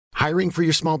Hiring for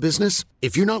your small business?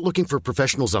 If you're not looking for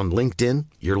professionals on LinkedIn,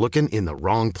 you're looking in the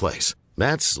wrong place.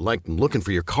 That's like looking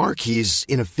for your car keys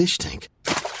in a fish tank.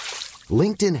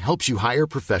 LinkedIn helps you hire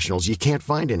professionals you can't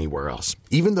find anywhere else,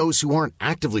 even those who aren't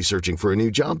actively searching for a new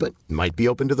job but might be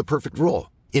open to the perfect role.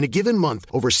 In a given month,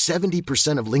 over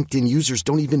 70% of LinkedIn users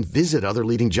don't even visit other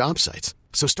leading job sites.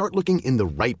 So start looking in the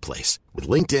right place. With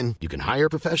LinkedIn, you can hire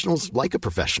professionals like a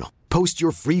professional. Post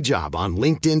your free job on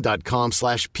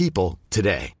linkedin.com/people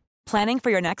today. Planning for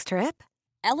your next trip?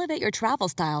 Elevate your travel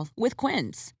style with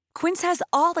Quince. Quince has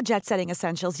all the jet-setting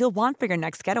essentials you'll want for your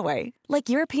next getaway, like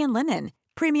European linen,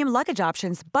 premium luggage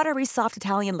options, buttery soft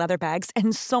Italian leather bags,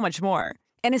 and so much more.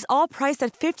 And is all priced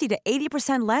at 50 to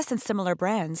 80% less than similar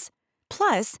brands.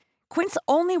 Plus, Quince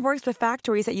only works with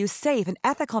factories that use safe and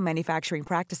ethical manufacturing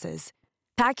practices.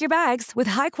 Pack your bags with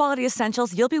high-quality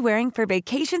essentials you'll be wearing for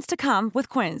vacations to come with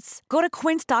Quince. Go to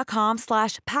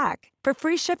quince.com/pack for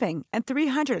free shipping and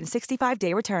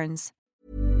 365-day returns.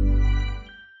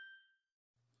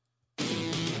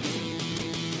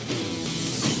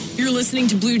 You're listening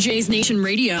to Blue Jays Nation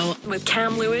Radio With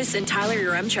Cam Lewis and Tyler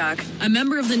Yaremchuk, a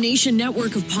member of the Nation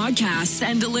network of podcasts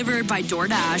and delivered by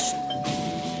DoorDash.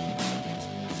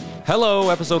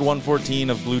 Hello, episode 114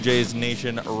 of Blue Jays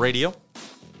Nation Radio.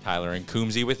 Tyler and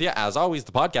Coombsy with you. As always,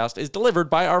 the podcast is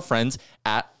delivered by our friends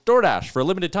at DoorDash. For a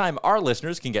limited time, our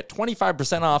listeners can get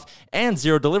 25% off and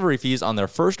zero delivery fees on their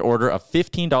first order of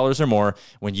 $15 or more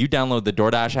when you download the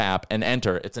DoorDash app and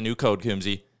enter. It's a new code,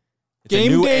 Coombsy. It's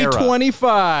Game a new Day era.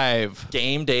 25.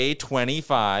 Game Day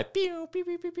 25. Pew, pew,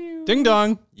 pew, pew, pew. Ding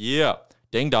dong. Yeah.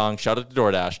 Ding dong. Shout out to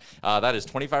DoorDash. That is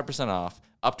 25% off,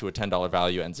 up to a $10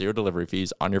 value, and zero delivery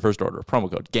fees on your first order.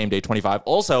 Promo code GameDay25.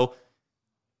 Also,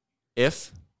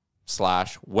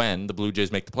 if/when the Blue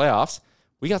Jays make the playoffs,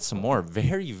 we got some more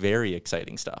very, very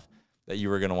exciting stuff that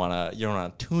you're gonna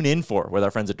wanna tune in for with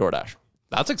our friends at DoorDash.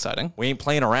 That's exciting. We ain't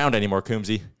playing around anymore,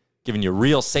 Coombsy. Giving you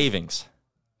real savings.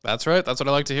 That's right. That's what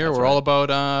I like to hear. That's We're right. all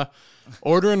about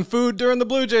ordering food during the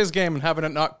Blue Jays game and having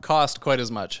it not cost quite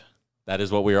as much. That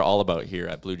is what we are all about here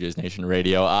at Blue Jays Nation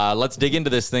Radio. Let's dig into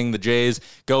this thing. The Jays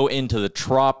go into the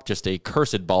Trop, just a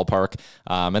cursed ballpark,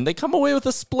 and they come away with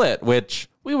a split, which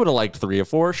we would have liked 3 or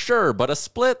 4, sure, but a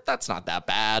split, that's not that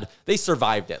bad. They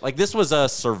survived it. Like, this was a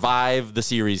survive the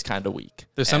series kind of week.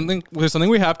 There's something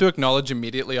we have to acknowledge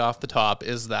immediately off the top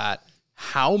is that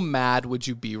how mad would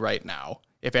you be right now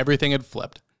if everything had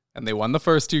flipped and they won the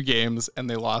first 2 games and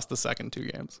they lost the second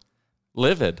 2 games?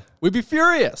 Livid. We'd be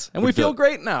furious, and we feel feel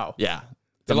great now. Yeah.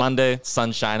 It's a Monday,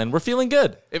 sun's shining. We're feeling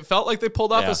good. It felt like they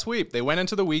pulled off a sweep. They went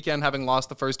into the weekend having lost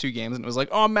the first 2 games, and it was like,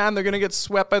 oh man, they're going to get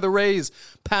swept by the Rays,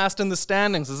 passed in the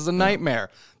standings. This is a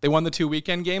nightmare. They won the 2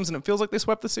 weekend games, and it feels like they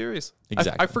swept the series.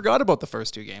 Exactly. I forgot about the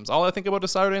first 2 games. All I think about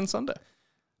is Saturday and Sunday.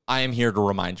 I am here to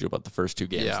remind you about the first 2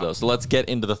 games, Yeah. though. So let's get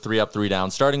into the 3 up, 3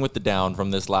 down, starting with the down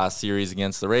from this last series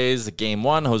against the Rays. Game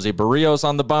 1, Jose Barrios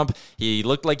on the bump. He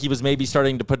looked like he was maybe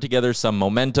starting to put together some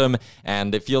momentum,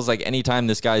 and it feels like anytime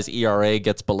this guy's ERA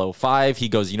gets below 5, he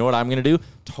goes, you know what I'm going to do?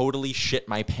 Totally shit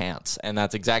my pants. And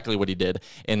that's exactly what he did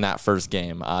in that first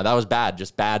game. That was bad.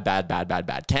 Just bad.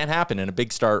 Can't happen in a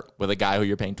big start with a guy who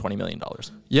you're paying $20 million.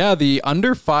 Yeah, the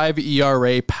under 5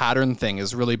 ERA pattern thing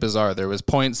is really bizarre. There was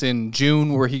points in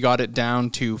June where he got it down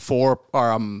to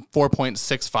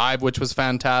 4.65, which was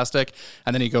fantastic.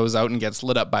 And then he goes out and gets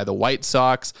lit up by the White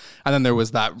Sox. And then there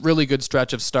was that really good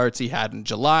stretch of starts he had in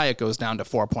July. It goes down to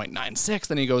 4.96.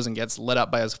 Then he goes and gets lit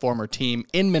up by his former team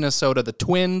in Minnesota, the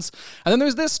Twins. And then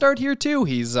there's this start here too.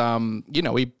 He's,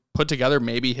 he put together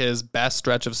maybe his best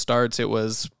stretch of starts. It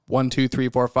was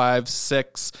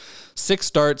 6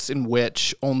 starts in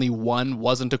which only one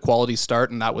wasn't a quality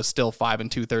start, and that was still 5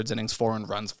 2/3 innings, 4 earned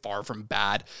runs, far from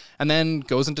bad. And then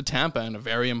goes into Tampa in a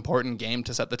very important game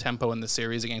to set the tempo in the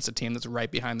series against a team that's right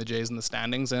behind the Jays in the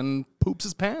standings and poops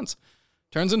his pants.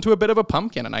 Turns into a bit of a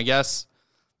pumpkin, and I guess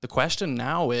the question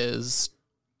now is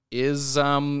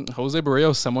Jose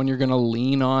Barrios someone you're going to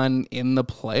lean on in the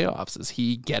playoffs? Is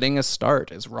he getting a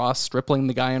start? Is Ross Stripling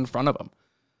the guy in front of him?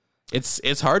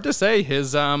 It's hard to say.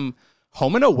 His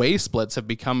home and away splits have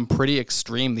become pretty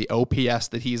extreme. The OPS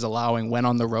that he's allowing when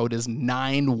on the road is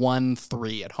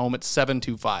 913. At home, it's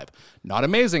 725. Not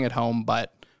amazing at home,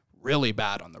 but really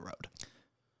bad on the road.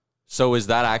 So is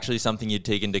that actually something you'd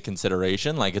take into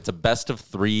consideration? Like, it's a best of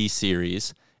 3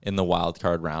 series in the wild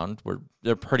card round, where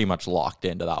they're pretty much locked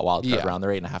into that wild card round. They're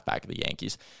 8.5 back of the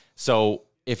Yankees. So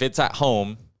if it's at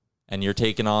home and you're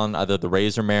taking on either the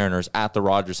Rays or Mariners at the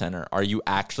Rogers Center, are you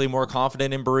actually more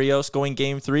confident in Barrios going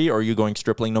game 3, or are you going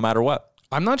Stripling no matter what?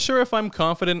 I'm not sure if I'm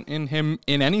confident in him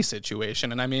in any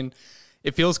situation. And I mean,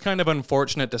 It feels kind of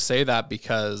unfortunate to say that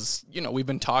because, we've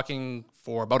been talking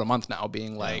for about a month now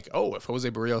being like, oh, if Jose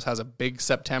Barrios has a big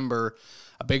September,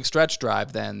 a big stretch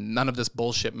drive, then none of this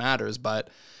bullshit matters. But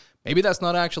maybe that's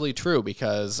not actually true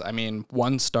because,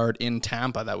 one start in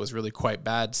Tampa that was really quite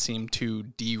bad seemed to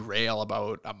derail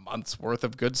about a month's worth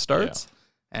of good starts. Yeah.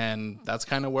 And that's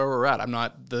kind of where we're at. I'm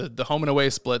not, the home and away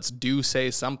splits do say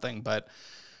something, but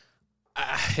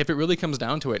if it really comes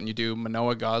down to it and you do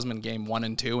Manoah Gausman game 1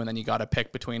 and 2, and then you got to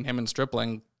pick between him and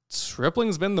Stripling,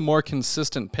 Stripling's been the more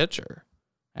consistent pitcher.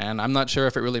 And I'm not sure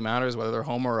if it really matters whether they're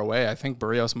home or away. I think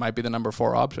Barrios might be the number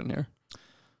 4 option here.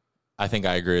 I think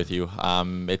I agree with you.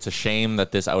 It's a shame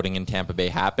that this outing in Tampa Bay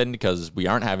happened because we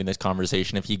aren't having this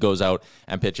conversation if he goes out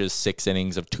and pitches 6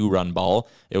 innings of 2-run ball.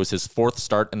 It was his 4th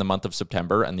start in the month of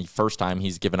September and the first time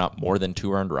he's given up more than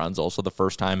 2 earned runs. Also the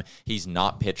first time he's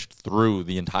not pitched through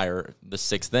the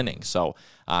 6th inning. So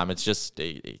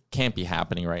it can't be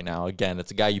happening right now. Again,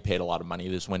 it's a guy you paid a lot of money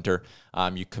this winter.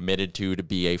 You committed to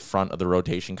be a front of the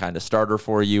rotation kind of starter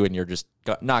for you, and you're just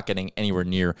not getting anywhere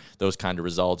near those kind of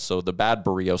results. So the bad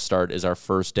Barrios start is our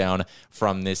first down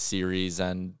from this series,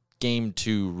 and Game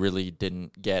 2 really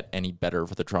didn't get any better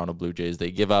for the Toronto Blue Jays.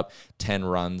 They give up 10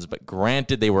 runs, but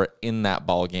granted, they were in that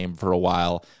ball game for a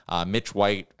while. Mitch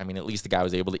White, at least the guy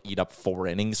was able to eat up 4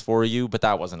 innings for you, but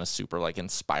that wasn't a super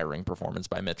inspiring performance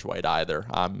by Mitch White either.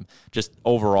 Just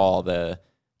overall, the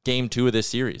Game 2 of this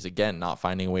series, again, not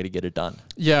finding a way to get it done.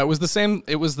 Yeah, it was the same.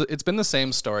 It's been the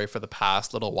same story for the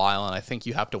past little while, and I think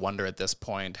you have to wonder at this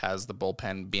point, has the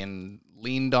bullpen been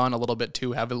leaned on a little bit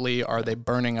too heavily? Are they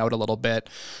burning out a little bit?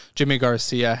 Jimmy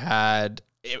Garcia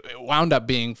it wound up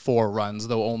being 4 runs,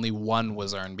 though only 1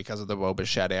 was earned because of the Bo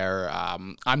Bichette error.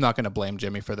 I'm not going to blame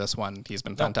Jimmy for this one. He's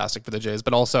been fantastic for the Jays,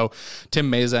 but also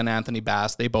Tim Meza and Anthony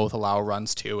Bass, they both allow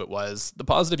runs too. It was the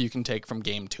positive you can take from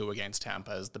Game 2 against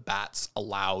Tampa is the bats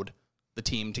allowed the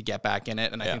team to get back in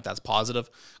it, and I think that's positive.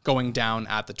 Going down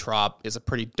at the Trop is a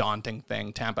pretty daunting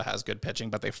thing. Tampa has good pitching,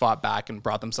 but they fought back and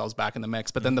brought themselves back in the mix,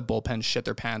 but then the bullpen shit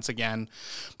their pants again.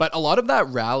 But a lot of that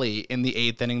rally in the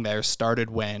 8th inning there started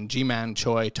when Ji-Man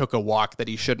Choi took a walk that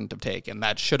he shouldn't have taken.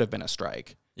 That should have been a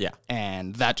strike. Yeah.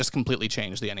 And that just completely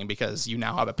changed the inning because you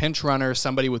now have a pinch runner,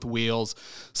 somebody with wheels,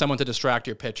 someone to distract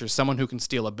your pitchers, someone who can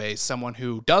steal a base, someone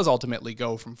who does ultimately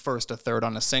go from first to third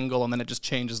on a single, and then it just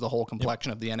changes the whole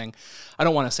complexion of the inning. I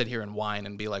don't want to sit here and whine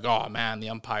and be like, oh man, the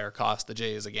umpire cost the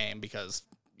Jays a game because,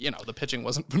 the pitching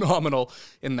wasn't phenomenal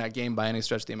in that game by any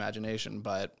stretch of the imagination,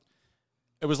 but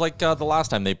it was like the last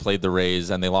time they played the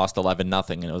Rays and they lost 11-0,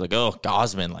 and it was like, oh,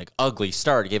 Gausman, ugly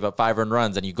start. He gave up 5 earned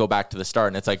runs, and you go back to the start,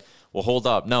 and it's like, well, hold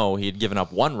up. No, he had given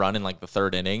up 1 run in the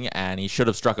 3rd inning, and he should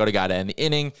have struck out a guy to end the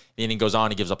inning. The inning goes on,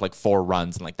 he gives up 4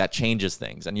 runs, and that changes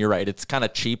things. And you're right, it's kind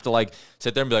of cheap to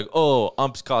sit there and be like, oh,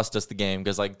 umps cost us the game,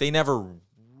 because they never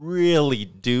really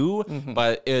do,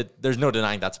 but there's no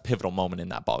denying that's a pivotal moment in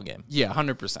that ball game. Yeah,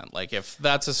 100%. If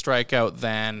that's a strikeout,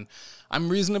 then I'm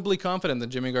reasonably confident that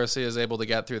Jimmy Garcia is able to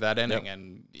get through that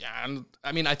inning. Yep.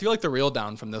 And I feel like the real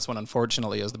down from this one,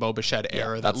 unfortunately, is the Bo Bichette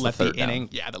error that let the inning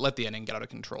get out of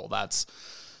control.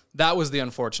 That was the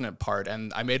unfortunate part.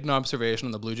 And I made an observation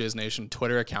on the Blue Jays Nation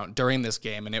Twitter account during this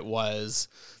game, and it was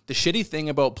the shitty thing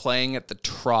about playing at the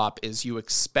Trop is you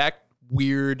expect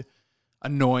weird,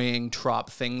 annoying Trop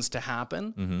things to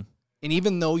happen. Mm-hmm. And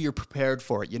even though you're prepared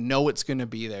for it, it's going to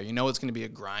be there. It's going to be a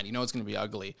grind. It's going to be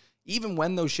ugly. Even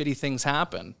when those shitty things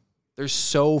happen, they're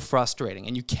so frustrating,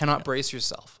 and you cannot brace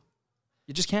yourself.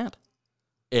 You just can't.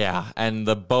 Yeah, and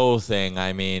the Bo thing,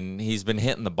 he's been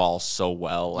hitting the ball so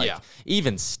well.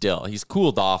 Even still, he's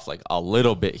cooled off a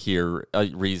little bit here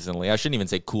recently. I shouldn't even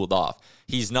say cooled off.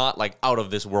 He's not out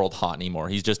of this world hot anymore.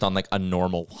 He's just on a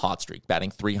normal hot streak, batting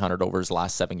 300 over his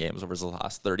last 7 games, over his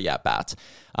last 30 at-bats.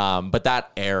 But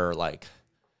that error,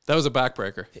 that was a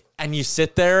backbreaker. And you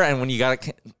sit there, and when you got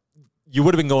to... You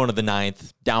would have been going to the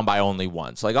 9th down by only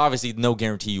 1. So, obviously, no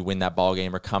guarantee you win that ball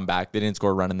game or come back. They didn't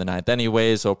score a run in the 9th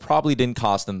anyway, so it probably didn't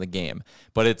cost them the game.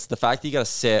 But it's the fact that you got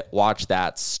to sit, watch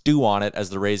that, stew on it as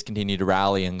the Rays continue to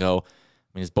rally and go,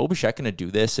 is Bo Bichette going to do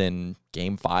this in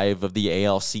Game 5 of the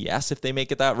ALCS if they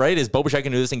make it that right? Is Bo Bichette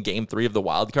going to do this in Game 3 of the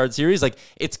Wild Card Series?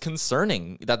 It's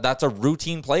concerning that that's a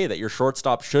routine play that your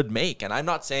shortstop should make. And I'm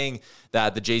not saying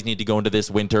that the Jays need to go into this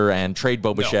winter and trade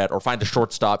Bo Bichette or find a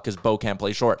shortstop because Bo can't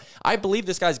play short. I believe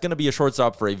this guy's going to be a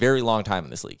shortstop for a very long time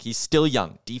in this league. He's still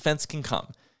young. Defense can come.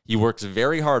 He works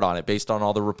very hard on it based on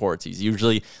all the reports. He's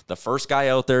usually the first guy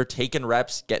out there taking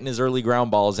reps, getting his early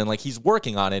ground balls, and he's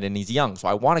working on it, and he's young. So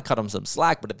I want to cut him some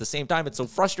slack, but at the same time, it's so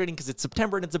frustrating because it's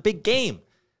September and it's a big game.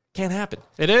 Can't happen.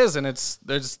 It is, and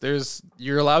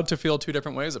you're allowed to feel 2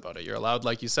 different ways about it. You're allowed,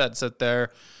 like you said, sit there,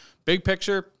 big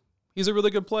picture, He's a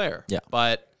really good player. Yeah.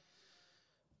 But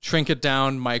shrink it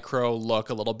down, micro, look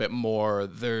a little bit more.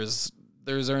 There's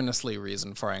earnestly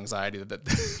reason for anxiety that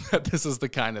that this is the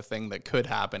kind of thing that could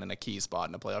happen in a key spot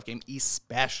in a playoff game,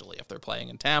 especially if they're playing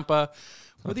in Tampa,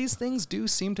 where these things do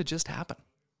seem to just happen.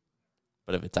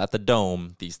 But if it's at the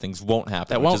Dome, these things won't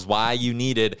happen, which is why you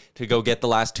needed to go get the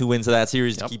last 2 wins of that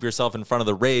series to keep yourself in front of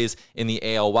the Rays in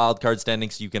the AL wildcard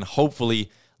standings, so you can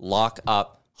hopefully lock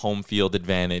up home field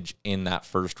advantage in that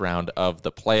first round of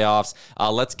the playoffs.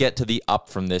 Let's get to the up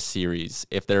from this series.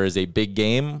 If there is a big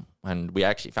game, and we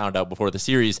actually found out before the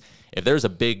series, if there's a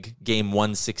big game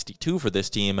 162 for this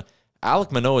team,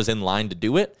 Alek Manoah is in line to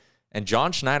do it. And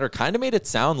John Schneider kind of made it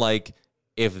sound like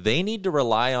if they need to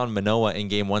rely on Manoah in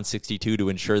game 162 to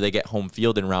ensure they get home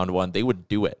field in round one, they would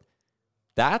do it.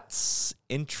 That's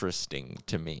interesting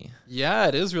to me. Yeah,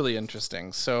 it is really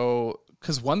interesting. So,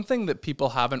 because one thing that people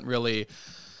hasn't really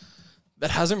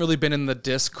been in the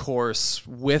discourse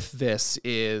with this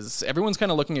is everyone's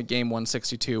kind of looking at game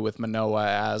 162 with Manoah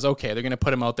as, okay, they're going to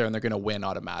put him out there and they're going to win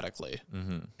automatically.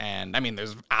 Mm-hmm. And I mean,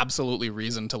 there's absolutely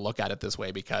reason to look at it this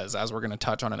way because as we're going to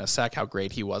touch on in a sec, how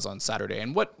great he was on Saturday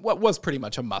and what was pretty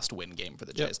much a must-win game for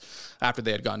the Jays after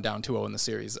they had gone down 2-0 in the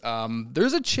series.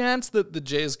 There's a chance that the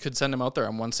Jays could send him out there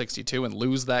on 162 and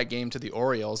lose that game to the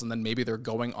Orioles, and then maybe they're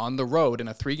going on the road in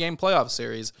a 3-game playoff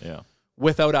series. Yeah.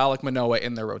 Without Alek Manoah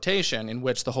in their rotation, in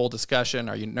which the whole discussion,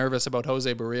 are you nervous about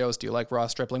Jose Barrios? Do you like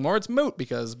Ross Stripling more? It's moot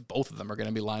because both of them are going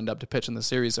to be lined up to pitch in the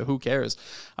series, so who cares?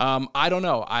 I don't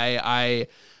know. I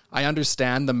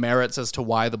understand the merits as to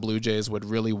why the Blue Jays would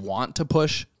really want to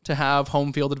push to have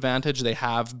home field advantage. They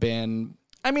have been,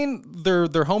 I mean,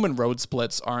 their home and road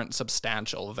splits aren't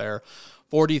substantial. They're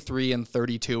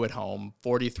 43-32 at home,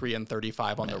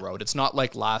 43-35 on the road. It's not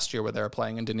like last year where they were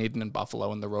playing in Dunedin and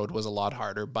Buffalo and the road was a lot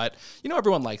harder. But, you know,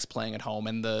 everyone likes playing at home,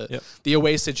 and the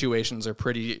away situations are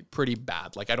pretty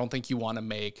bad. Like, I don't think you want to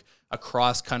make a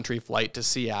cross-country flight to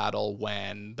Seattle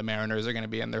when the Mariners are going to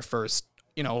be in their first,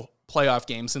 you know, playoff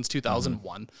game since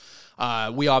 2001.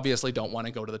 We obviously don't want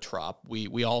to go to the Trop.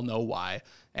 We all know why.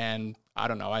 And I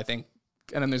don't know, I think,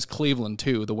 and then there's Cleveland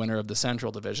too, the winner of the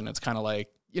Central Division. It's kind of like,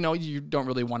 you know, you don't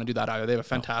really want to do that either. They have a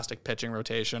fantastic pitching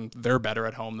rotation. They're better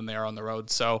at home than they are on the road.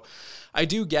 So I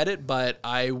do get it, but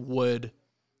I would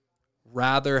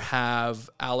rather have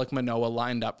Alek Manoah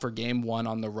lined up for game one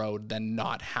on the road than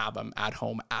not have him at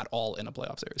home at all in a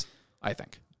playoff series, I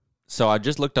think. So I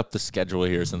just looked up the schedule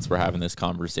here since we're having this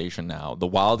conversation now. The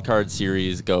wild card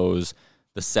series goes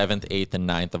the 7th, 8th, and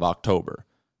 9th of October.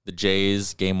 The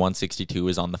Jays game 162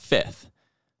 is on the 5th.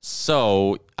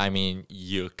 So, I mean,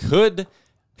 you could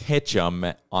pitch them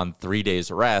on 3 days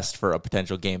rest for a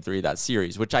potential game 3 of that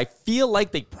series, which I feel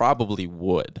like they probably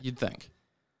would. You'd think.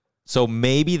 So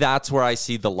maybe that's where I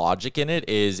see the logic in it,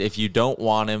 is if you don't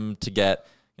want him to get,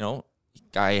 you know,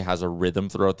 guy has a rhythm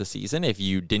throughout the season. If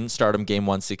you didn't start him game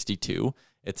 162,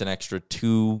 it's an extra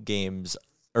 2 games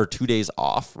or 2 days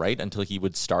off, right? Until he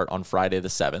would start on Friday the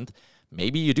 7th.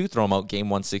 Maybe you do throw him out game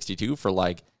 162 for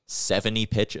like 70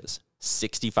 pitches,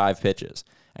 65 pitches.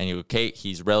 And you, okay,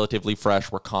 he's relatively fresh.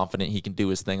 We're confident he can do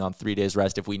his thing on 3 days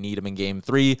rest if we need him in game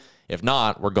 3. If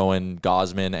not, we're going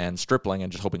Gausman and Stripling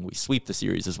and just hoping we sweep the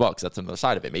series as well, because that's another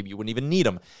side of it. Maybe you wouldn't even need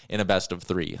him in a best of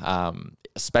 3,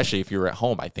 especially if you're at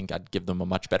home. I think I'd give them a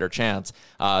much better chance.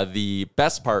 The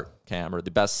best part, Cam, or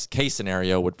the best case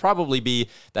scenario would probably be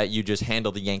that you just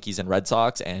handle the Yankees and Red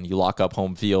Sox and you lock up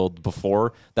home field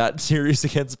before that series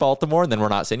against Baltimore. And then we're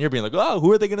not sitting here being like, oh,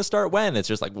 who are they going to start when? It's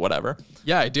just like, whatever.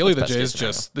 Yeah, ideally the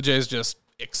Jays just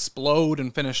explode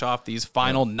and finish off these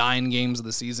final 9 games of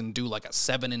the season, do like a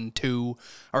 7-2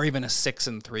 or even a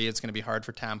 6-3. It's going to be hard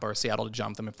for Tampa or Seattle to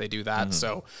jump them if they do that. Mm-hmm.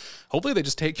 So hopefully they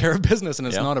just take care of business and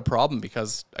it's not a problem,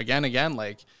 because again,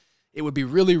 like, it would be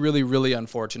really, really, really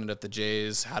unfortunate if the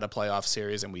Jays had a playoff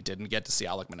series and we didn't get to see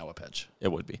Alek Manoah pitch.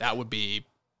 It would be. That would be,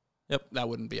 that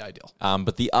wouldn't be ideal.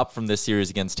 But the up from this series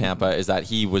against Tampa is that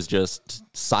he was just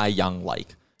Cy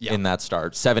Young-like in that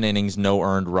start. 7 innings, no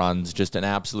earned runs, just an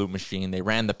absolute machine. They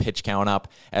ran the pitch count up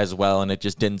as well, and it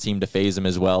just didn't seem to phase him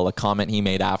as well. A comment he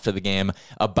made after the game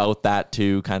about that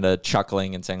too, kind of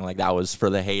chuckling and saying like that was for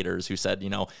the haters who said, you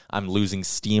know, I'm losing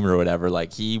steam or whatever.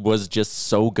 Like, he was just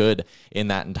so good in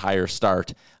that entire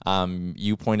start.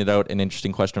 You pointed out an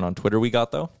interesting question on Twitter we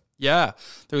got, though. Yeah,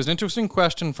 there was an interesting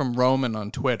question from Roman on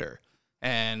Twitter.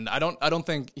 And I don't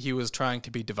think he was trying to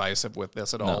be divisive with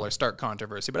this at all or start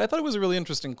controversy, but I thought it was a really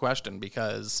interesting question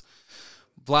because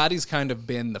Vladdy's kind of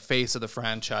been the face of the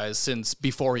franchise since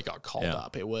before he got called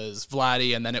up. It was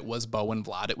Vladdy, and then it was Bo and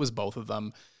Vlad. It was both of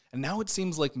them. And now it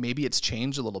seems like maybe it's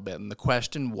changed a little bit. And the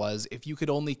question was, if you could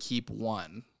only keep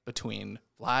one between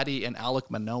Vladdy and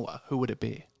Alek Manoah, who would it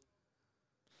be?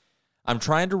 I'm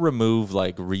trying to remove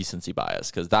like recency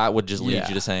bias because that would just lead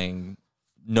you to saying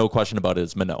no question about it,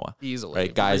 it's Manoah. Easily.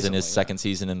 Right? Guys in his second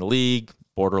season in the league,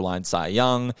 borderline Cy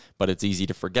Young, but it's easy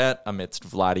to forget amidst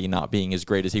Vladdy not being as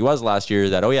great as he was last year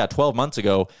that, 12 months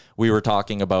ago, we were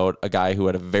talking about a guy who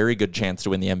had a very good chance to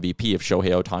win the MVP if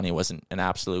Shohei Ohtani wasn't an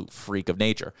absolute freak of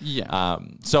nature. Yeah.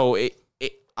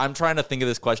 I'm trying to think of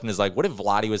this question as like, what if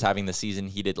Vladdy was having the season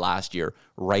he did last year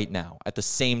right now at the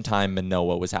same time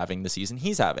Manoah was having the season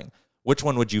he's having? Which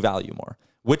one would you value more?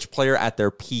 Which player at their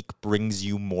peak brings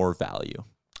you more value?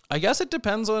 I guess it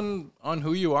depends on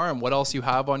who you are and what else you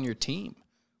have on your team.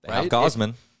 They have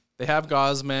Gausman. They have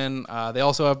Gausman. They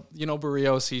also have,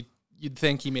 Barrios. You'd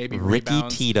think he maybe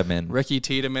rebounds. Ricky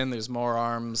Tiedemann. There's more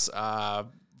arms.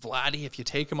 Vladdy, if you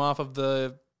take him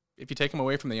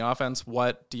away from the offense,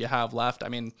 what do you have left? I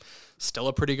mean, still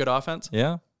a pretty good offense.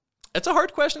 Yeah. It's a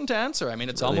hard question to answer. I mean,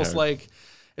 it's really almost hard.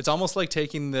 It's almost like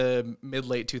taking the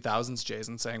mid-late 2000s Jays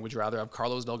and saying, would you rather have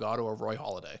Carlos Delgado or Roy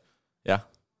Halladay? Yeah.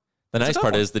 The nice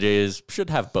part is the Jays should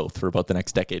have both for about the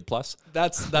next decade plus.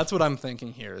 That's what I'm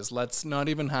thinking here is let's not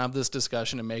even have this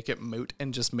discussion and make it moot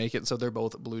and just make it so they're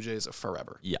both Blue Jays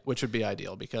forever. Yeah. Which would be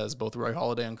ideal because both Roy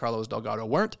Halladay and Carlos Delgado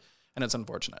weren't, and it's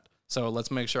unfortunate. So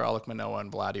let's make sure Alek Manoah and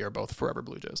Vladdy are both forever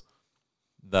Blue Jays.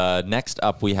 The next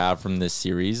up we have from this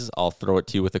series, I'll throw it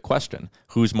to you with a question.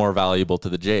 Who's more valuable to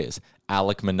the Jays?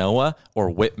 Alek Manoah or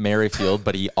Whit Merrifield,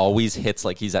 but he always hits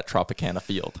like he's at Tropicana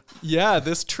Field. Yeah,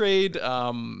 this trade, it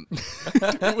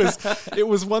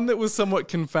was one that was somewhat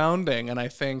confounding, and I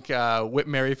think Whit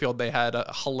Merrifield, they had a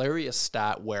hilarious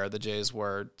stat where the Jays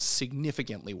were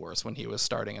significantly worse when he was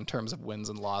starting in terms of wins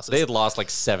and losses. They had lost like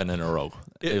 7 in a row.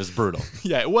 It was brutal.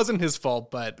 Yeah, it wasn't his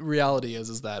fault, but reality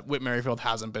is that Whit Merrifield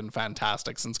hasn't been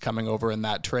fantastic since coming over in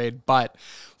that trade, but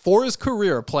for his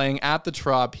career playing at the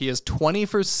Trop, he is 20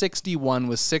 for 61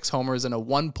 with 6 homers and a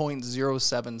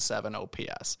 1.077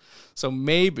 OPS. So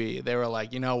maybe they were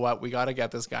like, you know what, we got to get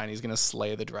this guy and he's going to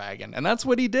slay the dragon. And that's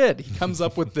what he did. He comes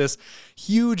up with this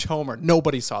huge homer.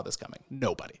 Nobody saw this coming.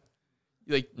 Nobody.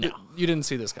 No. You didn't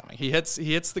see this coming. He hits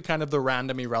the kind of the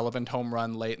random irrelevant home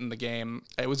run late in the game.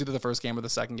 It was either the first game or the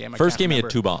second game. First game, he had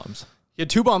 2 bombs. He had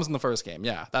 2 bombs in the first game.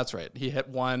 Yeah, that's right. He hit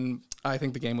one. I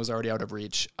think the game was already out of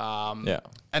reach. And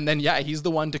then, he's the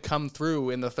one to come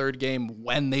through in the third game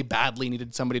when they badly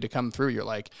needed somebody to come through. You're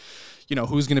like,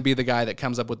 who's going to be the guy that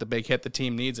comes up with the big hit the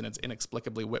team needs? And it's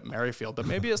inexplicably Whit Merrifield. But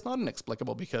maybe it's not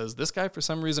inexplicable because this guy, for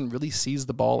some reason, really sees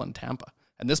the ball in Tampa.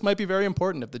 And this might be very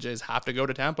important if the Jays have to go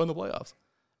to Tampa in the playoffs.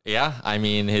 Yeah, I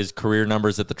mean, his career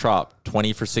numbers at the Trop,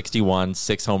 20 for 61,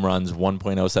 6 home runs,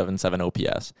 1.077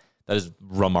 OPS. That is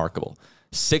remarkable.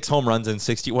 6 home runs and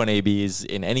 61 ABs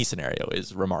in any scenario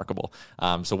is remarkable.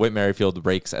 So Whit Merrifield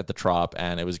breaks at the Trop,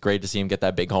 and it was great to see him get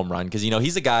that big home run because,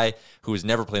 he's a guy who has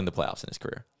never played in the playoffs in his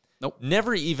career. Nope.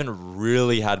 Never even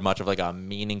really had much of like a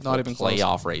meaningful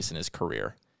playoff race in his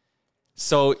career.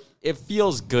 So it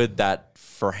feels good that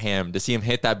for him to see him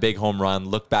hit that big home run,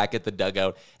 look back at the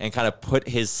dugout, and kind of put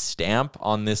his stamp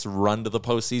on this run to the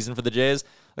postseason for the Jays.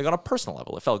 Like on a personal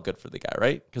level, it felt good for the guy,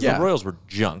 right? Because the Royals were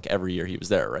junk every year he was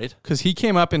there, right? Because he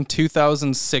came up in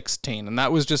 2016, and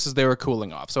that was just as they were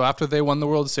cooling off. So after they won the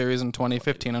World Series in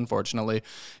 2015, unfortunately,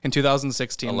 in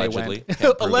 2016, allegedly, they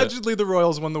went. Allegedly, the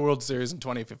Royals won the World Series in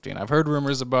 2015. I've heard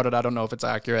rumors about it. I don't know if it's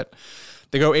accurate.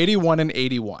 They go 81 and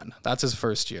 81. That's his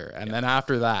first year. And then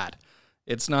after that,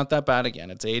 it's not that bad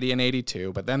again. It's 80 and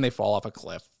 82, but then they fall off a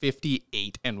cliff.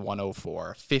 58 and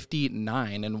 104,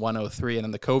 59 and 103, and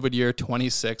then the COVID year,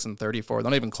 26 and 34.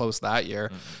 They're not even close that year.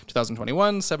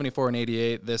 2021, 74 and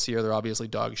 88. This year, they're obviously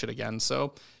dog shit again.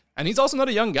 So, and he's also not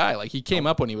a young guy. Like, he came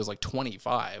up when he was like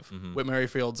 25. Whit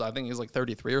Merrifield's, I think he's like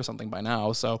 33 or something by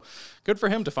now. So, good for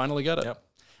him to finally get it. Yep.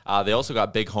 They also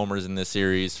got big homers in this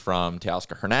series from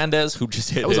Teoscar Hernandez, who just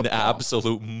hit an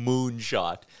absolute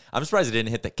moonshot. I'm surprised it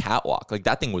didn't hit the catwalk. Like,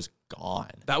 that thing was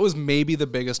gone. That was maybe the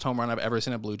biggest home run I've ever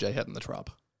seen a Blue Jay hit in the Trop.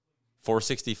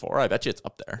 464. I bet you it's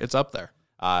up there. It's up there.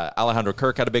 Alejandro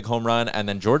Kirk had a big home run, and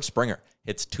then George Springer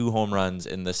hits 2 home runs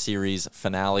in the series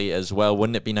finale as well.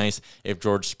 Wouldn't it be nice if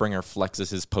George Springer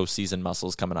flexes his postseason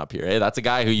muscles coming up here? Hey, that's a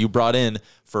guy who you brought in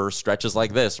for stretches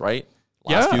like this, right?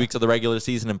 Last few weeks of the regular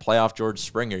season and playoff George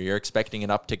Springer, you're expecting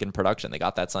an uptick in production. They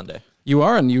got that Sunday. You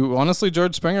are, and you honestly,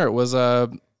 George Springer, it was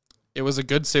a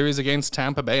good series against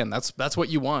Tampa Bay, and that's what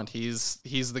you want. He's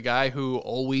the guy who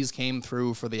always came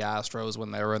through for the Astros when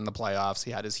they were in the playoffs.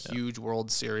 He had his huge World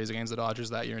Series against the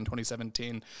Dodgers that year in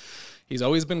 2017. He's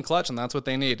always been clutch, and that's what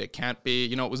they need. It can't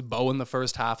be, it was Bo in the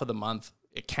first half of the month.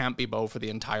 It can't be Bo for the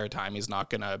entire time. He's not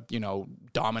going to,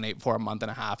 dominate for a month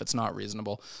and a half. It's not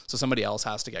reasonable. So somebody else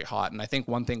has to get hot. And I think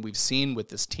one thing we've seen with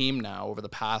this team now over the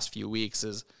past few weeks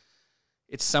is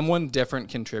it's someone different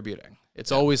contributing.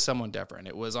 It's always someone different.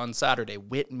 It was on Saturday,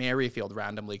 Whit Merrifield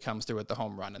randomly comes through with the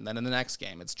home run. And then in the next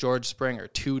game, it's George Springer,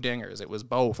 2 dingers. It was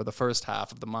Bo for the first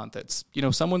half of the month. It's,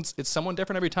 it's someone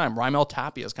different every time. Raimel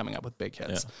Tapia is coming up with big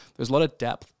hits. Yeah. There's a lot of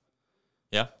depth.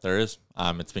 Yeah, there is.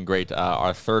 It's been great.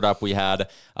 Our third up, we had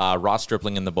Ross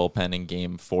Stripling in the bullpen in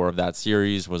Game 4 of that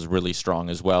series, was really strong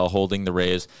as well, holding the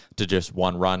Rays to just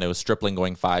 1 run. It was Stripling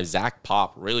going 5. Zach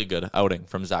Pop, really good outing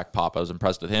from Zach Pop. I was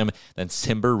impressed with him. Then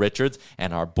Simber Richards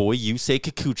and our boy Yusei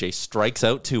Kikuchi strikes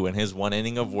out 2 in his 1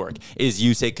 inning of work. Is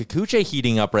Yusei Kikuchi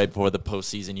heating up right before the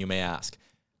postseason, you may ask?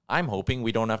 I'm hoping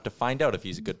we don't have to find out if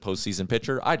he's a good postseason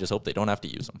pitcher. I just hope they don't have to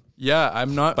use him. Yeah,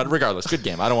 I'm not. But regardless, good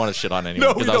game. I don't want to shit on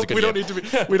anyone. We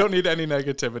don't need any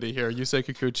negativity here. Yusei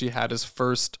Kikuchi had his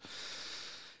first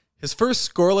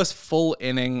scoreless full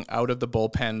inning out of the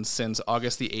bullpen since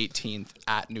August the 18th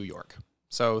at New York.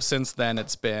 So since then,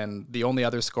 it's been the only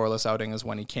other scoreless outing is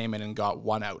when he came in and got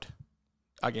 1 out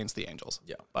against the Angels.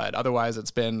 Yeah, but otherwise,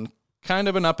 it's been kind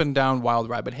of an up and down wild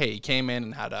ride, but hey, he came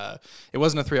in and it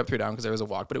wasn't a 3 up, 3 down because there was a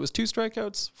walk, but it was 2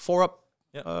 strikeouts, 4 up,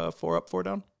 4 up, 4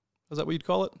 down. Is that what you'd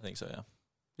call it? I think so, yeah.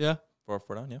 Yeah? 4 up,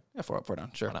 4 down, yeah. Yeah, 4 up, 4 down,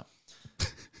 sure. Why not?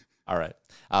 All right.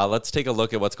 Let's take a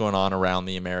look at what's going on around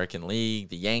the American League.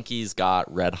 The Yankees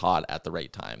got red hot at the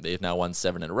right time. They've now won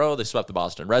 7 in a row. They swept the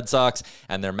Boston Red Sox,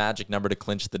 and their magic number to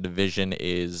clinch the division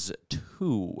is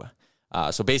 2.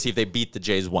 So basically, if they beat the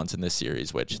Jays once in this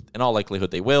series, which in all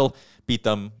likelihood they will, beat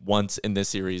them once in this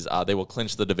series, they will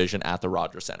clinch the division at the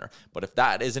Rogers Center. But if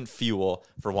that isn't fuel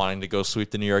for wanting to go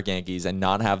sweep the New York Yankees and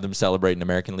not have them celebrate an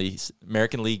American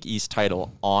League East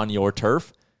title on your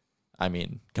turf, I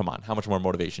mean, come on. How much more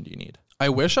motivation do you need? I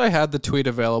wish I had the tweet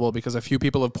available because a few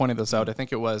people have pointed this out. I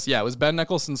think it was Ben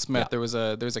Nicholson-Smith.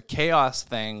 Yeah. There's a chaos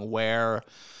thing where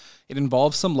it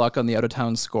involves some luck on the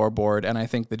out-of-town scoreboard, and I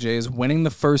think the Jays winning the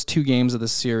first 2 games of the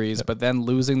series, but then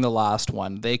losing the last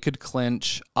one, they could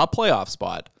clinch a playoff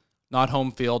spot. Not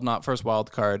home field, not first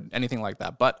wild card, anything like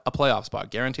that, but a playoff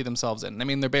spot, guarantee themselves in. I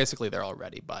mean, they're basically there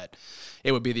already, but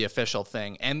it would be the official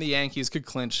thing. And the Yankees could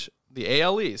clinch the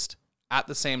AL East at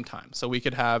the same time. So we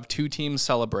could have 2 teams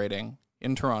celebrating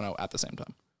in Toronto at the same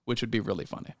time, which would be really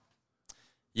funny.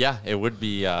 Yeah, it would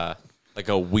be like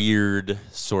a weird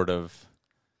sort of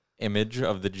image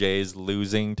of the Jays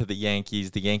losing to the Yankees.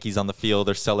 The Yankees on the field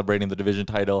are celebrating the division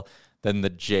title. Then the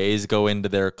Jays go into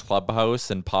their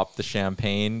clubhouse and pop the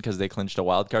champagne because they clinched a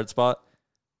wild card spot.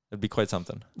 It'd be quite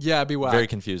something. Yeah, it'd be wild. Very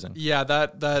confusing. Yeah,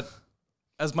 that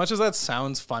as much as that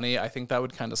sounds funny, I think that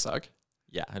would kind of suck.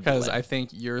 Yeah, because I think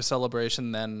your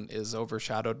celebration then is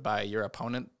overshadowed by your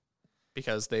opponent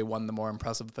because they won the more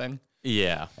impressive thing.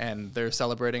 Yeah. And they're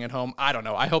celebrating at home. I don't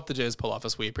know. I hope the Jays pull off a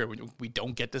sweep here. We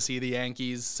don't get to see the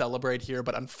Yankees celebrate here,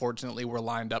 but unfortunately we're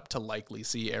lined up to likely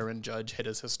see Aaron Judge hit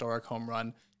his historic home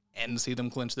run and see them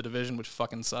clinch the division, which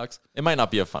fucking sucks. It might not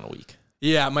be a fun week.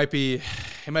 Yeah, it might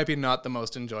be not the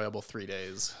most enjoyable 3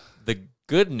 days. The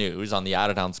good news on the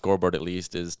out-of-town scoreboard, at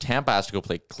least, is Tampa has to go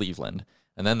play Cleveland.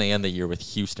 And then they end the year with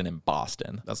Houston and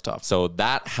Boston. That's tough. So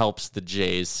that helps the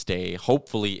Jays stay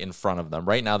hopefully in front of them.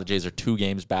 Right now, the Jays are 2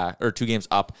 games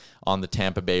up on the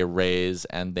Tampa Bay Rays,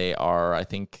 and they are, I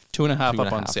think, 2.5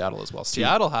 up on Seattle as well.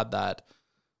 Seattle had that.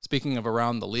 Speaking of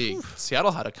around the league,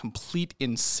 Seattle had a complete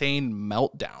insane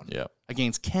meltdown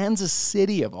against Kansas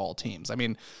City of all teams. I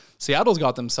mean, Seattle's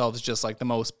got themselves just like the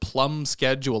most plum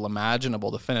schedule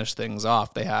imaginable to finish things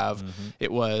off. They have,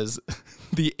 it was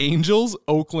the Angels,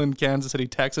 Oakland, Kansas City,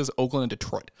 Texas, Oakland, and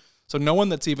Detroit. So no one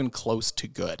that's even close to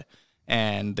good.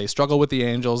 And they struggle with the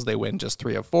Angels. They win just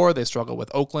 3 of 4. They struggle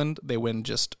with Oakland. They win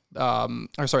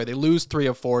they lose 3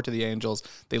 of 4 to the Angels.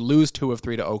 They lose 2 of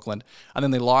 3 to Oakland. And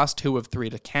then they lost 2 of 3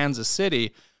 to Kansas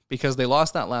City because they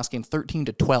lost that last game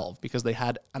 13-12 because they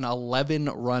had an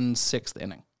 11-run 6th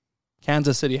inning.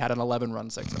 Kansas City had an 11-run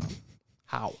 6th inning.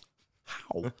 How?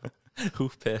 Who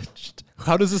pitched?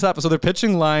 How does this happen? So their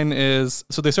pitching line is,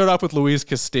 so they start off with Luis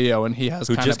Castillo, and he has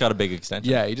who just got a big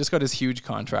extension. Yeah, he just got his huge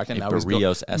contract, and now he's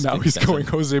going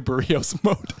Jose Barrios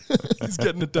mode. He's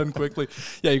getting it done quickly.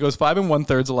 Yeah, he goes 5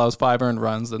 1/3, allows 5 earned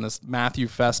runs. Then this Matthew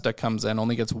Festa comes in,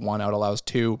 only gets 1 out, allows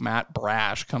 2. Matt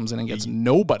Brash comes in and gets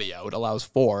nobody out, allows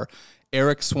 4.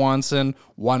 Eric Swanson,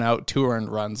 1 out, 2 earned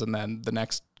runs, and then the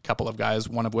next couple of guys,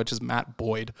 one of which is Matt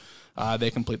Boyd.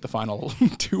 They complete the final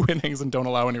 2 innings and don't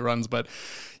allow any runs. But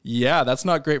yeah, that's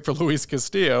not great for Luis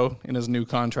Castillo in his new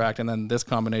contract. And then this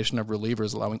combination of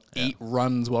relievers allowing 8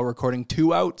 runs while recording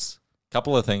 2 outs.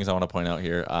 Couple of things I want to point out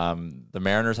here. The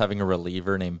Mariners having a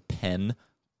reliever named Penn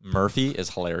Murphy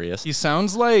is hilarious.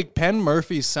 Penn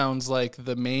Murphy sounds like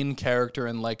the main character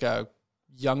in like a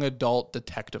young adult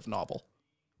detective novel.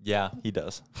 Yeah, he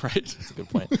does. Right. That's a good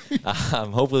point.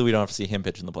 Hopefully we don't have to see him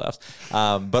pitch in the playoffs.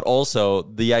 But also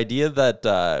the idea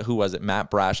that, who was it? Matt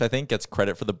Brash, I think, gets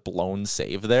credit for the blown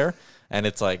save there. And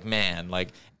it's like, man, like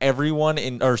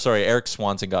Eric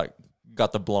Swanson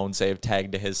got the blown save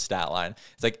tagged to his stat line.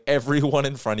 It's like everyone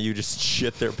in front of you just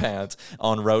shit their pants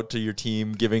en route to your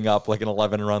team giving up like an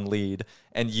 11-run lead,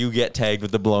 and you get tagged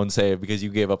with the blown save because you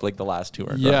gave up like the last 2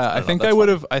 runs. Yeah, I think I would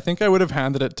have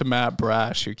handed it to Matt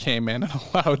Brash, who came in and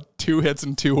allowed 2 hits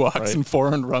and 2 walks and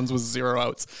 4 earned runs with 0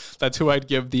 outs. That's who I'd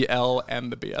give the L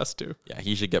and the BS to. Yeah,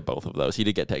 he should get both of those. He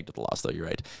did get tagged to the loss, though. You're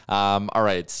right. All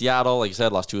right, Seattle, like you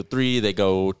said, lost 2 of 3. They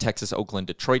go Texas, Oakland,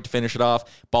 Detroit to finish it off.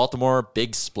 Baltimore,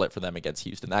 big split for them against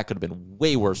Houston. That could have been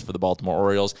way worse for the Baltimore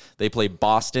Orioles. They play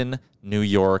Boston, New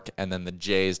York, and then the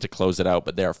Jays to close it out,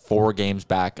 but they're 4 games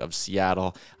back of Seattle.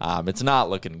 It's not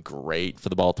looking great for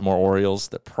the Baltimore Orioles.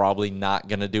 They're probably not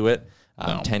going to do it.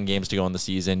 10 games to go in the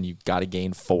season. You got to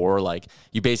gain 4. Like,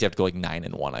 you basically have to go like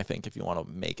 9-1, I think, if you want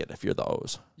to make it, if you're the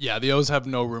O's. Yeah, the O's have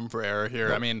no room for error here.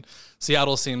 Yep. I mean,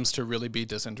 Seattle seems to really be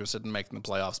disinterested in making the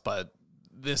playoffs, but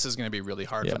this is going to be really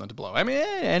hard for them to blow. I mean,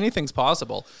 anything's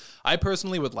possible. I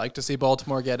personally would like to see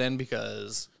Baltimore get in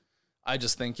because I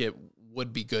just think it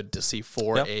would be good to see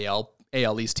 4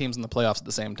 AL East teams in the playoffs at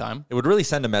the same time. It would really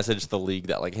send a message to the league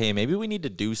that, like, hey, maybe we need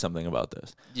to do something about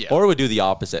this. Yeah. Or it would do the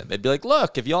opposite. They'd be like,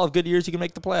 look, if y'all have good years, you can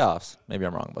make the playoffs. Maybe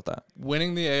I'm wrong about that.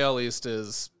 Winning the AL East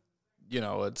is,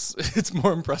 it's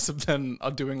more impressive than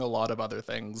doing a lot of other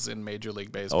things in Major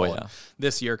League Baseball. Oh, yeah.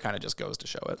 This year kind of just goes to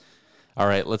show it. All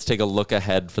right, let's take a look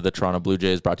ahead for the Toronto Blue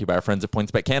Jays, brought to you by our friends at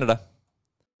PointsBet Canada.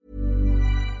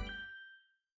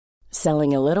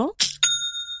 Selling a little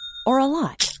or a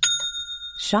lot?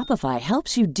 Shopify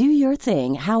helps you do your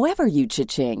thing however you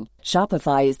cha-ching.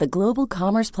 Shopify is the global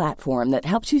commerce platform that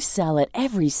helps you sell at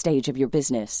every stage of your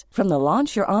business. From the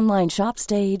launch your online shop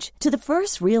stage to the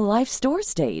first real-life store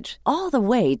stage, all the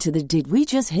way to the did we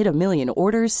just hit a million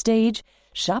orders stage.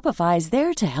 Shopify is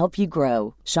there to help you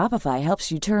grow. Shopify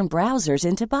helps you turn browsers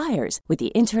into buyers with the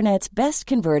internet's best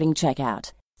converting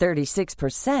checkout.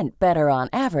 36% better on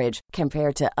average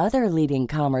compared to other leading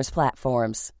commerce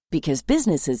platforms. Because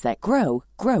businesses that grow,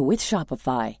 grow with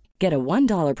Shopify. Get a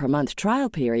 $1 per month trial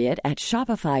period at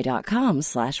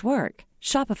shopify.com/work.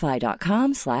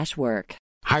 Shopify.com/work.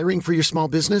 Hiring for your small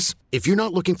business? If you're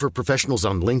not looking for professionals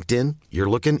on LinkedIn, you're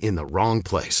looking in the wrong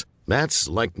place. That's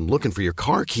like looking for your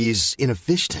car keys in a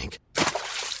fish tank.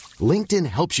 LinkedIn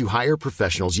helps you hire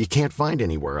professionals you can't find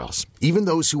anywhere else, even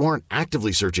those who aren't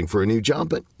actively searching for a new job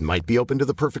but might be open to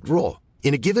the perfect role.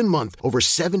 In a given month, over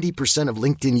 70% of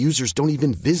LinkedIn users don't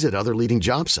even visit other leading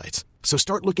job sites. So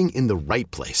start looking in the right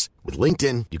place. With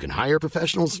LinkedIn, you can hire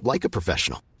professionals like a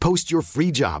professional. Post your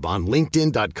free job on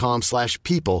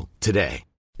linkedin.com/people today.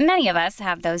 Many of us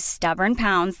have those stubborn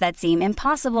pounds that seem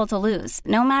impossible to lose,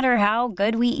 no matter how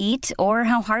good we eat or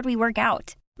how hard we work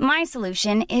out. My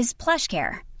solution is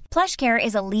PlushCare. PlushCare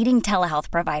is a leading telehealth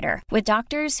provider with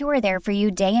doctors who are there for you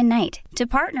day and night to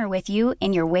partner with you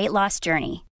in your weight loss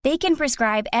journey. They can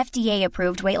prescribe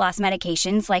FDA-approved weight loss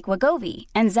medications like Wegovy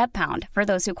and Zepbound for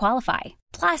those who qualify.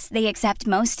 Plus, they accept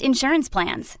most insurance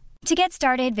plans. To get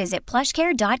started, visit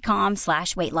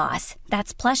plushcare.com/weightloss.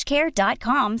 That's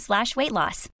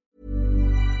plushcare.com/weightloss.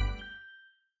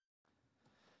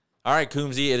 All right,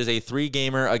 Coombsy, it is a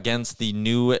 3-gamer against the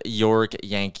New York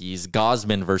Yankees.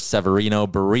 Gausman versus Severino,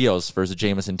 Barrios versus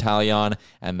Jameson Taillon,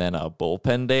 and then a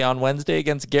bullpen day on Wednesday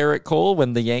against Garrett Cole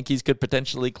when the Yankees could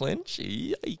potentially clinch.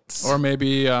 Yikes. Or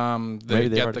maybe they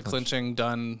get the clinching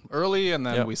done early, and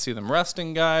then we see them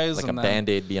resting guys. Like and a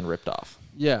Band-Aid being ripped off.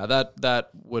 Yeah, that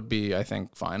would be, I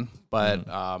think, fine. But,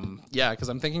 because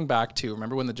I'm thinking back to,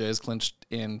 remember when the Jays clinched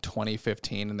in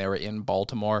 2015 and they were in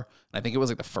Baltimore? And I think it was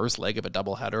like the first leg of a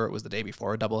doubleheader. It was the day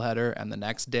before a doubleheader. And the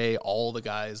next day, all the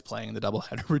guys playing the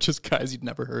doubleheader were just guys you'd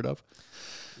never heard of.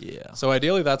 Yeah. So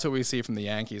ideally, that's what we see from the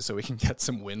Yankees, so we can get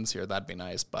some wins here. That'd be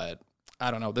nice. But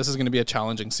I don't know. This is going to be a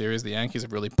challenging series. The Yankees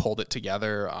have really pulled it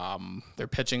together. Their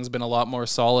pitching's been a lot more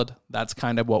solid. That's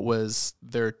kind of what was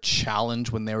their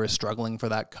challenge when they were struggling for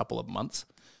that couple of months,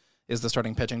 is the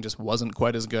starting pitching just wasn't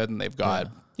quite as good, and they've got,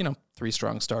 3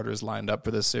 strong starters lined up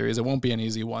for this series. It won't be an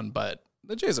easy one, but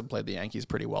the Jays have played the Yankees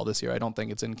pretty well this year. I don't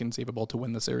think it's inconceivable to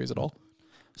win the series at all.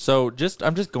 So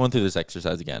I'm just going through this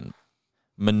exercise again.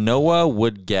 Manoah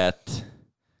would get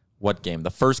what game? The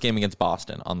first game against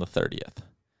Boston on the 30th.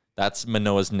 That's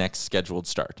Manoah's next scheduled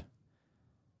start.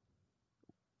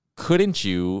 Couldn't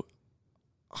you,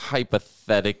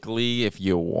 hypothetically, if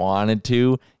you wanted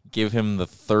to, give him the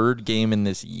 3rd game in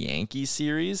this Yankee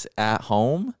series at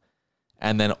home,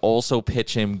 and then also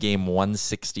pitch him game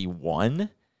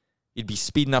 161 you'd be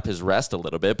speeding up his rest a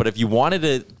little bit. But if you wanted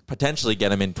to potentially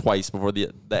get him in twice before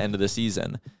the end of the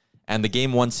season, and the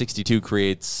game 162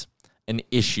 creates an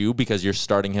issue because you're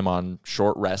starting him on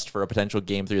short rest for a potential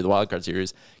game 3 of the wildcard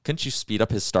series, couldn't you speed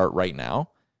up his start right now?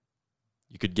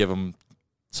 You could give him,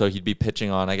 so he'd be pitching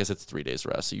on, I guess it's 3 days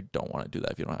rest, so you don't want to do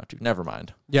that if you don't have to. Never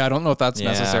mind. Yeah, I don't know if that's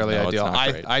necessarily ideal.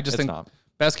 I just think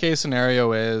best case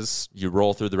scenario is you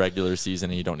roll through the regular season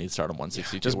and you don't need to start on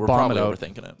 162. Just we're bomb probably it out.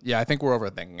 overthinking it. Yeah, I think we're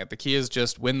overthinking it. The key is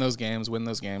just win those games.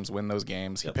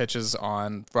 He pitches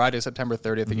on Friday, September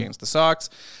 30th against the Sox.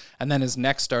 And then his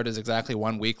next start is exactly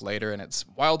 1 week later, and it's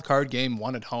wild card game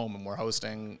 1 at home, and we're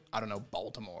hosting, I don't know,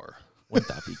 Baltimore. Wouldn't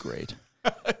that be great?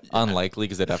 Unlikely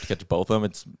because they'd have to catch both of them.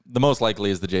 It's the most likely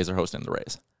is the Jays are hosting the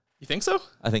Rays. You think so?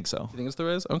 I think so. You think it's the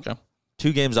Rays? Okay.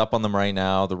 2 games up on them right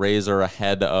now. The Rays are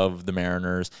ahead of the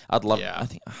Mariners. I'd love. Yeah.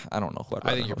 I don't know.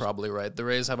 I think you're probably right. The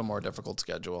Rays have a more difficult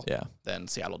schedule. Than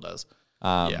Seattle does.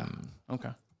 Okay.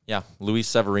 Yeah, Luis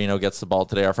Severino gets the ball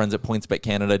today. Our friends at PointsBet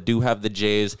Canada do have the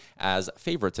Jays as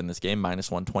favorites in this game,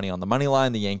 minus 120 on the money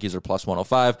line. The Yankees are plus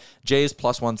 105. Jays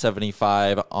plus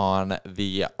 175 on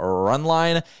the run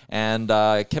line. And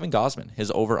Kevin Gausman,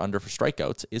 his over-under for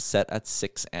strikeouts is set at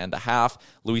 6.5.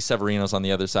 Luis Severino's on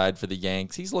the other side for the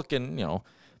Yanks. He's looking,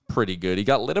 pretty good. He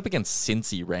got lit up against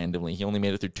Cincy randomly. He only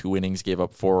made it through 2 innings, gave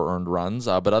up 4 earned runs.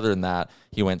 But other than that,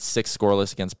 he went 6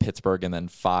 scoreless against Pittsburgh and then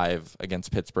 5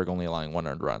 against Pittsburgh, only allowing 1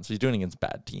 earned run. So he's doing it against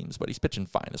bad teams, but he's pitching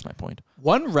fine is my point.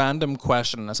 One random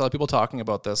question, I saw people talking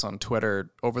about this on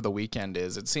Twitter over the weekend,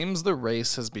 is it seems the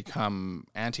race has become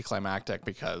anticlimactic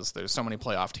because there's so many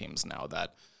playoff teams now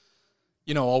that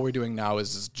all we're doing now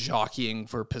is just jockeying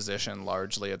for position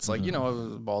largely. It's like,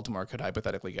 Baltimore could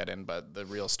hypothetically get in, but the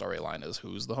real storyline is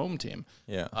who's the home team.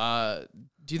 Yeah.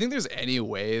 Do you think there's any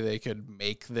way they could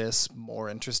make this more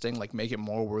interesting, like make it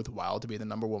more worthwhile to be the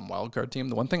number 1 wildcard team?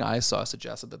 The one thing I saw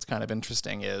suggested that's kind of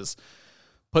interesting is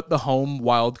put the home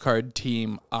wildcard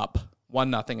team up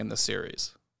 1-0 in the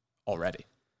series already.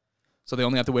 So they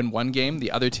only have to win 1 game.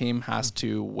 The other team has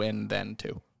to win then 2.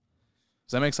 Does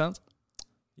that make sense?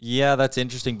 Yeah, that's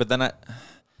interesting. But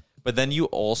then you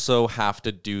also have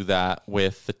to do that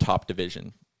with the top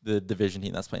division, the division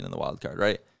team that's playing in the wild card,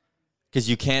 right? Because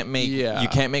you can't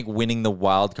make winning the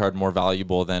wild card more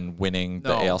valuable than winning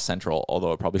the AL Central,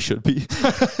 although it probably should be.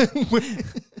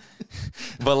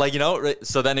 But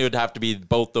so then it would have to be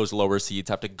both those lower seeds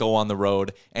have to go on the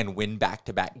road and win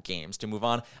back-to-back games to move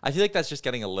on. I feel like that's just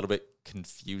getting a little bit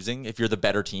confusing. If you're the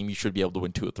better team, you should be able to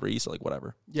win 2 or 3. So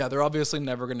whatever. Yeah, they're obviously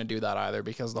never going to do that either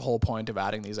because the whole point of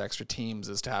adding these extra teams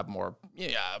is to have more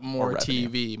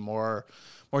TV, more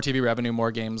TV revenue,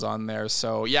 more games on there.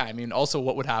 So also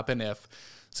what would happen if,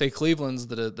 say, Cleveland's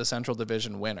the Central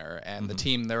Division winner and the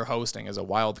team they're hosting is a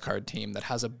wild card team that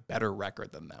has a better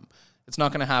record than them? It's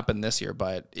not going to happen this year,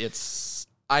 but it's...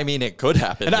 I mean, it could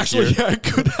happen this year. It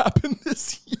could happen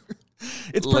this year.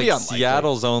 It's pretty unlikely.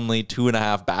 Seattle's only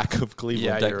 2.5 back of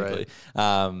Cleveland, technically.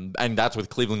 Right. And that's with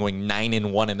Cleveland going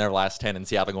 9-1 in their last 10 and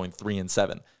Seattle going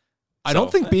 3-7. I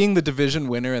don't think being the division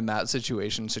winner in that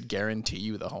situation should guarantee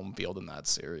you the home field in that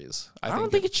series. I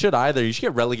don't think it should either. You should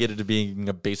get relegated to being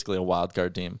basically a wild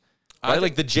card team. Right?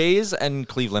 Like the Jays and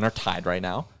Cleveland are tied right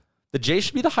now. The Jays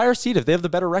should be the higher seed if they have the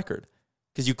better record.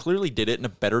 Because you clearly did it in a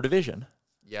better division.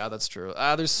 Yeah, that's true.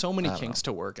 There's so many kinks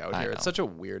to work out here. It's such a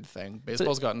weird thing.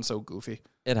 Baseball's gotten so goofy.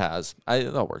 It has.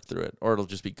 They'll work through it. Or it'll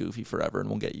just be goofy forever and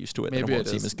we'll get used to it. Maybe and it won't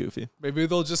seem as goofy. Maybe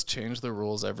they'll just change the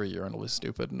rules every year and it'll be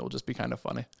stupid and it'll just be kind of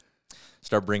funny.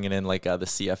 Start bringing in like the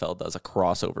CFL does, a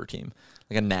crossover team.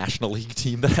 Like a National League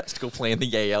team that has to go play in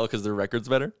the AL because their record's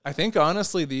better. I think,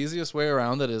 honestly, the easiest way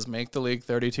around it is make the league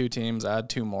 32 teams, add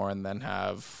 2 more, and then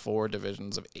have 4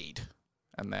 divisions of 8.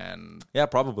 And then,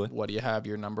 probably. What do you have?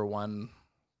 Your number 1?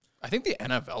 I think the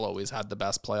NFL always had the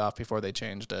best playoff before they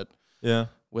changed it. Yeah,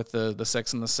 with the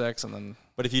 6 and the 6, and then.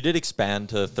 But if you did expand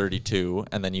to 32,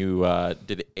 and then you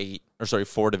did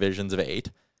 4 divisions of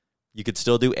 8, you could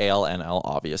still do AL, NL,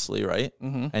 obviously, right?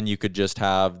 Mm-hmm. And you could just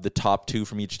have the top 2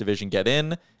 from each division get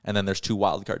in, and then there's 2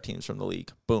 wildcard teams from the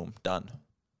league. Boom, done.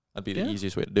 That'd be the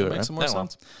easiest way to do it, right? Makes some more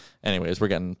sense. Anyways, we're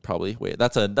getting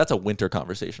that's a winter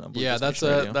conversation on Blue Jays that's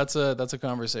Radio. that's a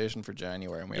conversation for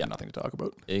January, and we have nothing to talk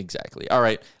about. Exactly. All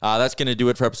right, that's going to do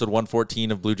it for episode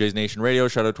 114 of Blue Jays Nation Radio.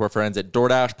 Shout out to our friends at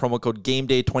DoorDash. Promo code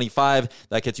GameDay25.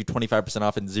 That gets you 25%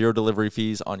 off and 0 delivery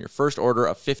fees on your first order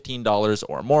of $15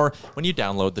 or more when you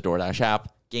download the DoorDash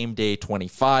app.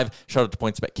 GameDay25. Shout out to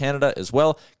PointsBet Canada as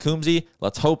well. Coombsy,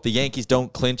 let's hope the Yankees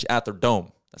don't clinch at their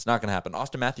dome. That's not going to happen.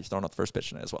 Austin Matthews throwing out the first pitch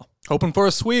tonight as well. Hoping for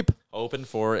a sweep.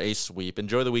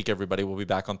 Enjoy the week, everybody. We'll be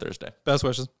back on Thursday. Best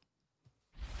wishes.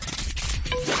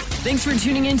 Thanks for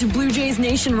tuning in to Blue Jays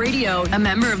Nation Radio, a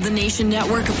member of the Nation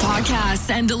Network of podcasts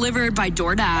and delivered by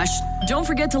DoorDash. Don't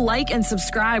forget to like and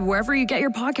subscribe wherever you get your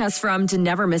podcasts from to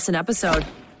never miss an episode.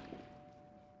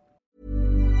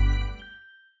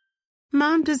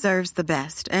 Mom deserves the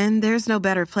best, and there's no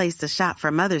better place to shop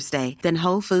for Mother's Day than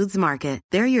Whole Foods Market.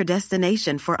 They're your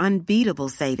destination for unbeatable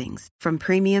savings, from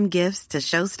premium gifts to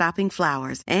show-stopping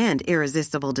flowers and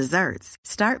irresistible desserts.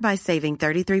 Start by saving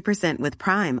 33% with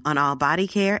Prime on all body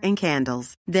care and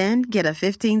candles. Then get a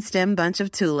 15-stem bunch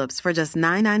of tulips for just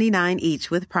 $9.99 each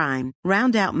with Prime.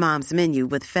 Round out Mom's menu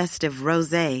with festive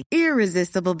rosé,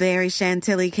 irresistible berry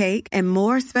chantilly cake, and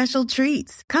more special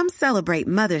treats. Come celebrate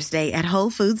Mother's Day at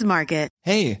Whole Foods Market.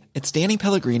 Hey, it's Danny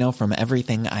Pellegrino from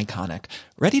Everything Iconic.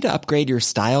 Ready to upgrade your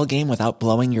style game without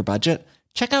blowing your budget?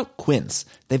 Check out Quince.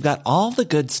 They've got all the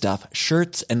good stuff,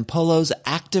 shirts and polos,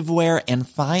 activewear, and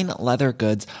fine leather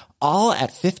goods, all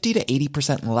at 50 to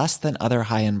 80% less than other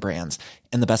high-end brands.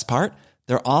 And the best part?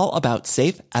 They're all about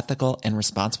safe, ethical, and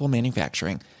responsible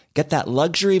manufacturing. Get that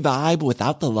luxury vibe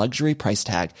without the luxury price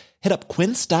tag. Hit up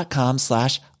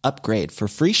quince.com/upgrade for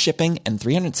free shipping and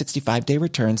 365-day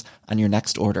returns on your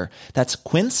next order. That's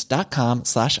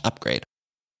quince.com/upgrade.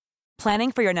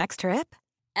 Planning for your next trip?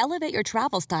 Elevate your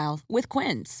travel style with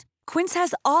Quince. Quince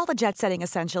has all the jet-setting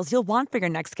essentials you'll want for your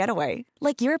next getaway,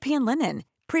 like European linen,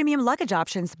 premium luggage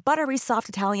options, buttery soft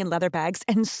Italian leather bags,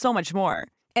 and so much more.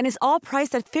 And is all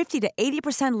priced at 50 to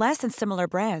 80% less than similar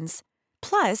brands.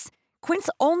 Plus, Quince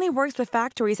only works with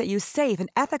factories that use safe and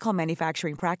ethical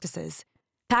manufacturing practices.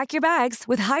 Pack your bags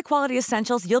with high-quality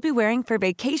essentials you'll be wearing for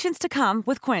vacations to come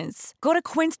with Quince. Go to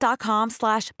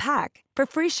quince.com/pack for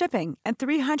free shipping and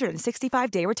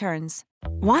 365-day returns.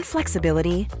 Want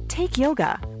flexibility? Take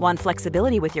yoga. Want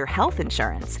flexibility with your health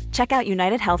insurance? Check out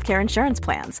United Healthcare Insurance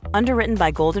Plans. Underwritten by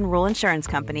Golden Rule Insurance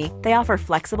Company, they offer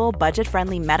flexible,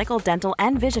 budget-friendly medical, dental,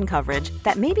 and vision coverage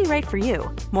that may be right for you.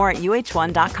 More at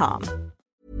UH1.com.